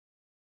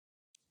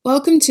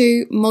Welcome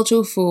to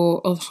Module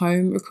 4 of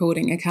Home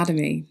Recording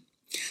Academy.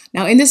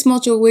 Now in this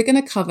module we're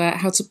going to cover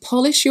how to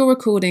polish your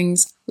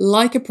recordings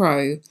like a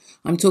pro.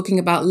 I'm talking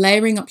about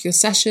layering up your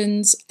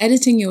sessions,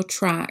 editing your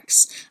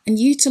tracks and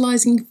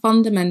utilising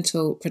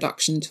fundamental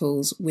production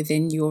tools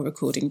within your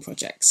recording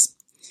projects.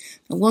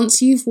 Now,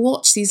 once you've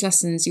watched these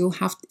lessons, you'll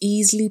have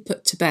easily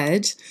put to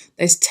bed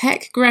those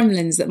tech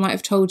gremlins that might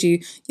have told you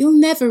you'll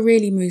never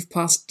really move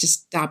past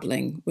just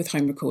dabbling with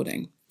home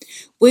recording.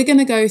 We're going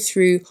to go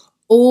through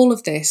all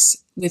of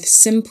this with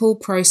simple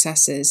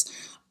processes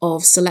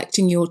of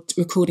selecting your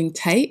recording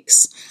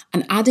takes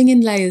and adding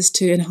in layers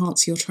to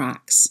enhance your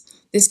tracks.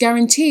 This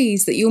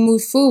guarantees that you'll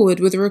move forward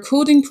with a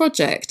recording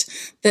project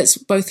that's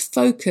both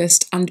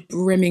focused and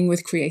brimming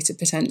with creative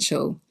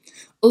potential.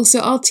 Also,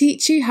 I'll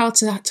teach you how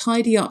to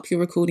tidy up your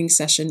recording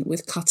session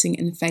with cutting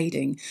and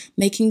fading,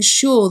 making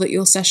sure that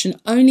your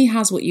session only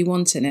has what you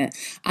want in it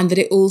and that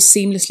it all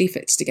seamlessly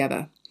fits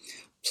together.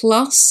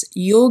 Plus,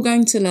 you're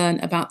going to learn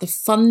about the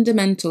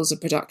fundamentals of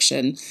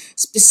production,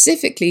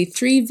 specifically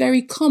 3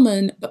 very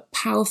common but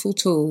powerful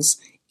tools: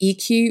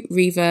 EQ,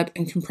 reverb,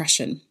 and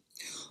compression.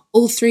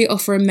 All 3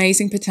 offer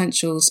amazing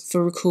potentials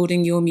for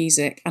recording your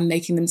music and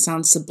making them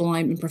sound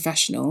sublime and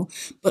professional,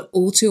 but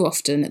all too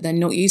often they're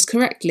not used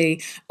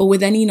correctly or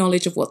with any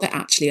knowledge of what they're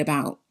actually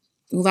about.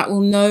 Well, that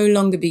will no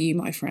longer be you,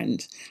 my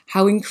friend.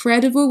 How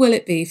incredible will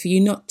it be for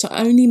you not to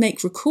only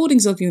make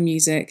recordings of your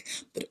music,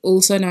 but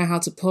also know how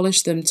to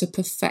polish them to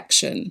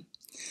perfection?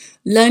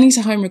 Learning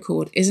to home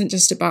record isn't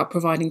just about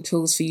providing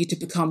tools for you to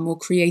become more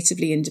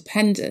creatively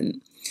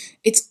independent.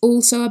 It's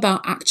also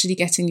about actually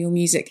getting your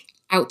music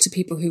out to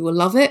people who will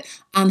love it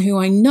and who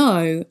I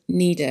know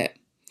need it.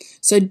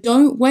 So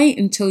don't wait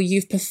until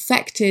you've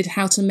perfected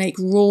how to make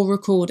raw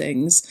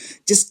recordings.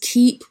 Just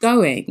keep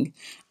going.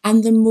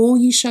 And the more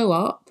you show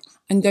up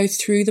and go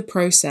through the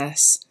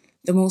process,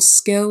 the more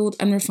skilled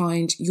and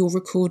refined your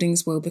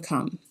recordings will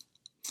become.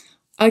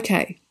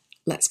 Okay,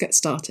 let's get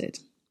started.